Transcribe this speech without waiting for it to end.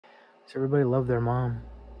Does everybody love their mom?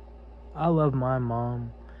 I love my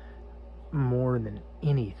mom more than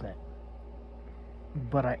anything.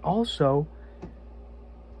 But I also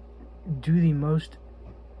do the most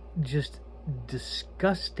just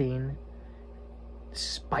disgusting,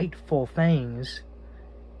 spiteful things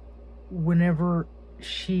whenever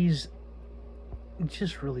she's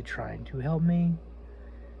just really trying to help me.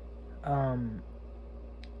 I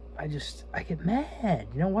get mad.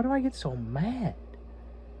 You know, why do I get so mad?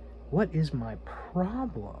 What is my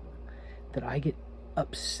problem that I get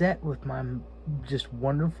upset with my just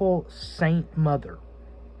wonderful saint mother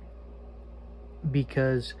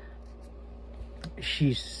because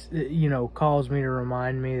she's, you know, calls me to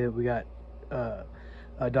remind me that we got a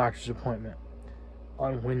doctor's appointment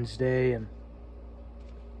on Wednesday and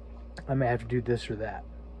I may have to do this or that?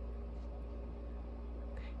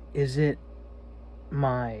 Is it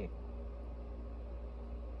my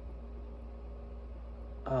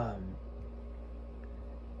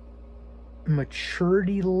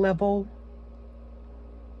maturity level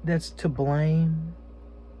that's to blame?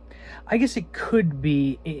 I guess it could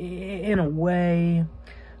be in a way,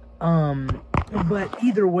 but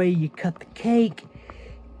either way you cut the cake,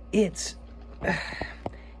 it's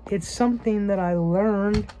something that I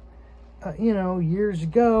learned, you know, years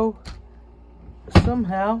ago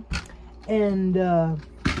somehow, and I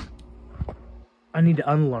need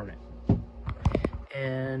to unlearn it.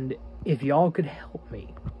 And if y'all could help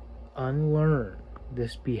me unlearn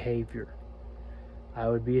this behavior, I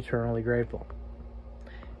would be eternally grateful.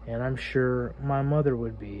 And I'm sure my mother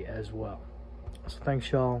would be as well. So thanks,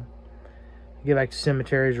 y'all. Get back to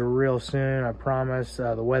cemeteries real soon, I promise.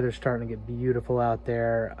 The weather's starting to get beautiful out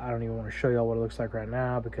there. I don't even want to show y'all what it looks like right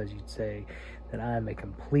now because you'd say that I am a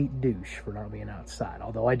complete douche for not being outside.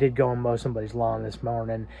 Although I did go and mow somebody's lawn this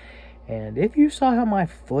morning. And if you saw how my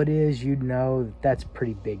foot is, you'd know that that's a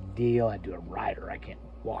pretty big deal. I do a rider. I can't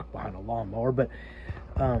walk behind a lawnmower. But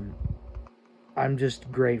I'm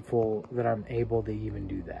just grateful that I'm able to even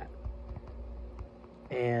do that.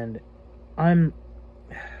 And I'm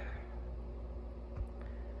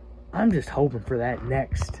just hoping for that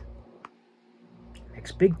next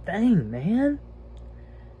big thing, man.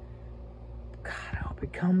 God, I hope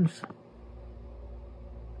it comes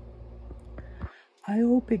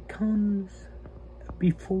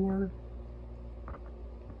before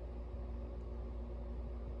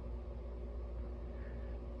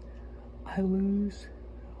I lose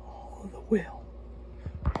all the will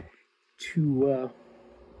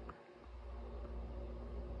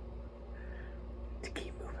to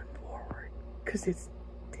keep moving forward, because it's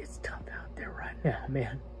tough out there right now,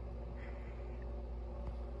 man.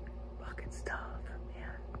 Fucking tough,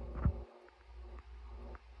 man.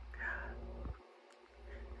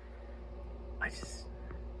 I just,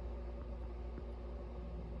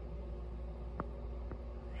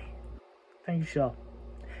 thank you, Shaw.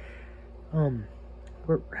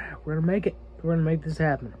 We're gonna make it. We're gonna make this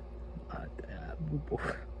happen. What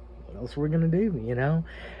else are we gonna do? You know,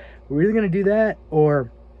 we're either gonna do that,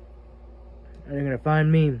 or they're gonna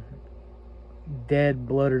find me dead,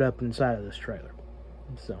 bloated up inside of this trailer.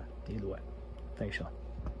 So either way, thanks, y'all.